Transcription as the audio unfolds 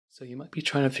So you might be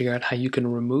trying to figure out how you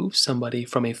can remove somebody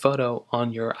from a photo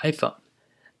on your iPhone.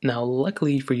 Now,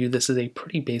 luckily for you, this is a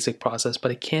pretty basic process,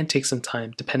 but it can take some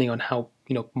time depending on how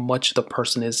much the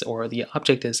person is or the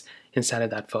object is inside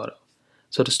of that photo.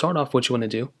 So to start off, what you want to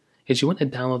do is you want to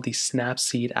download the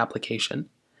Snapseed application.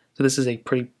 So this is a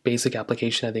pretty basic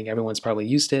application. I think everyone's probably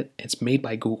used it. It's made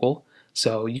by Google,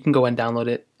 so you can go and download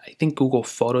it. I think Google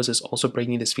Photos is also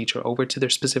bringing this feature over to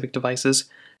their specific devices.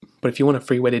 But if you want a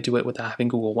free way to do it without having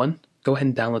Google One, go ahead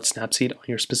and download Snapseed on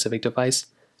your specific device.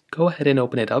 Go ahead and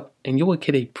open it up, and you will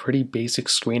get a pretty basic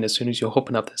screen as soon as you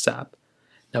open up this app.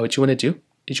 Now what you want to do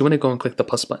is you want to go and click the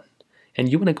plus button,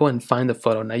 and you want to go and find the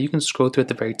photo. Now you can scroll through at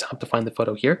the very top to find the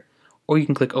photo here, or you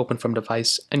can click open from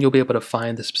device, and you'll be able to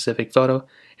find the specific photo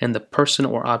and the person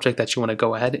or object that you want to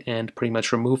go ahead and pretty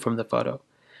much remove from the photo.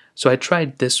 So I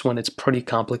tried this one. It's pretty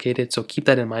complicated, so keep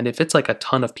that in mind. If it's like a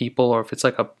ton of people, or if it's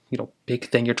like a big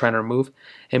thing you're trying to remove,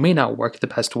 it may not work the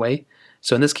best way.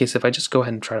 So in this case, if I just go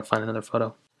ahead and try to find another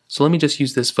photo. So let me just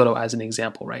use this photo as an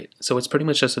example, right? So it's pretty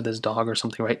much just of this dog or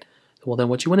something, right? Well, then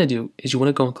what you want to do is you want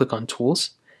to go and click on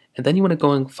Tools, and then you want to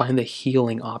go and find the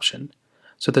healing option.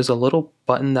 So there's a little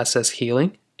button that says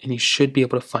healing, and you should be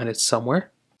able to find it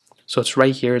somewhere. So it's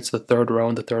right here. It's the third row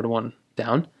and the third one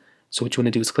down. So what you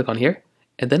want to do is click on here.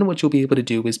 And then what you'll be able to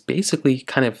do is basically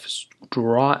kind of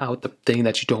draw out the thing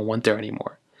that you don't want there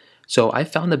anymore. So I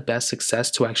found the best success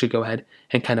to actually go ahead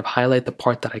and kind of highlight the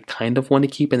part that I kind of want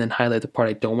to keep and then highlight the part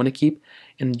I don't want to keep.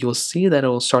 And you'll see that it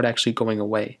will start actually going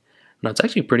away. Now it's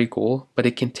actually pretty cool, but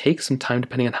it can take some time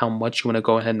depending on how much you want to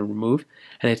go ahead and remove.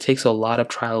 And it takes a lot of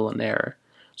trial and error.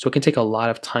 So it can take a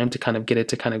lot of time to kind of get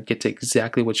to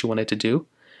exactly what you want it to do.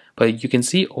 But you can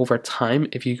see over time,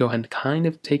 if you go ahead and kind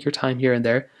of take your time here and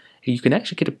there, you can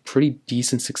actually get a pretty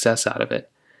decent success out of it.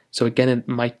 So again, it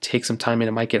might take some time and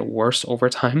it might get worse over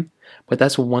time, but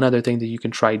that's one other thing that you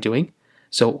can try doing.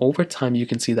 So over time, you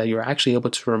can see that you're actually able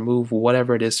to remove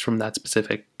whatever it is from that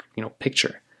specific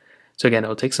picture. So again,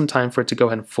 it'll take some time for it to go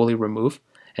ahead and fully remove,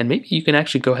 and maybe you can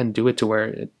actually go ahead and do it to where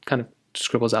it kind of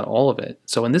scribbles out all of it.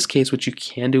 So in this case, what you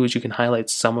can do is you can highlight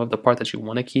some of the part that you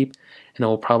want to keep, and it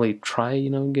will probably try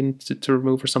again to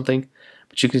remove or something.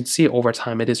 But you can see over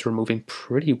time it is removing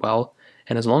pretty well.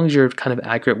 And as long as you're kind of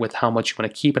accurate with how much you want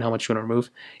to keep and how much you want to remove,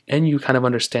 and you kind of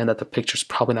understand that the picture's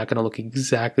probably not going to look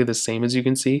exactly the same as you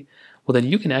can see, well then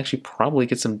you can actually probably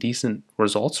get some decent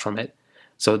results from it.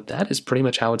 So that is pretty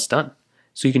much how it's done.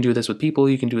 So you can do this with people,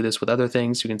 you can do this with other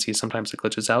things. You can see sometimes it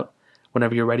glitches out.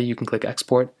 Whenever you're ready, you can click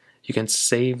export, you can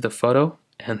save the photo,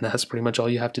 and that's pretty much all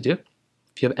you have to do.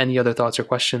 If you have any other thoughts or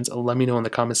questions, let me know in the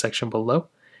comment section below.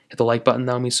 Hit the like button,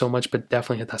 that would mean so much, but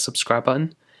definitely hit that subscribe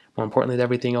button. More importantly than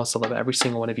everything else, I love every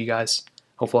single one of you guys.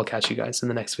 Hopefully I'll catch you guys in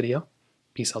the next video.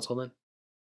 Peace out till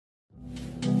then.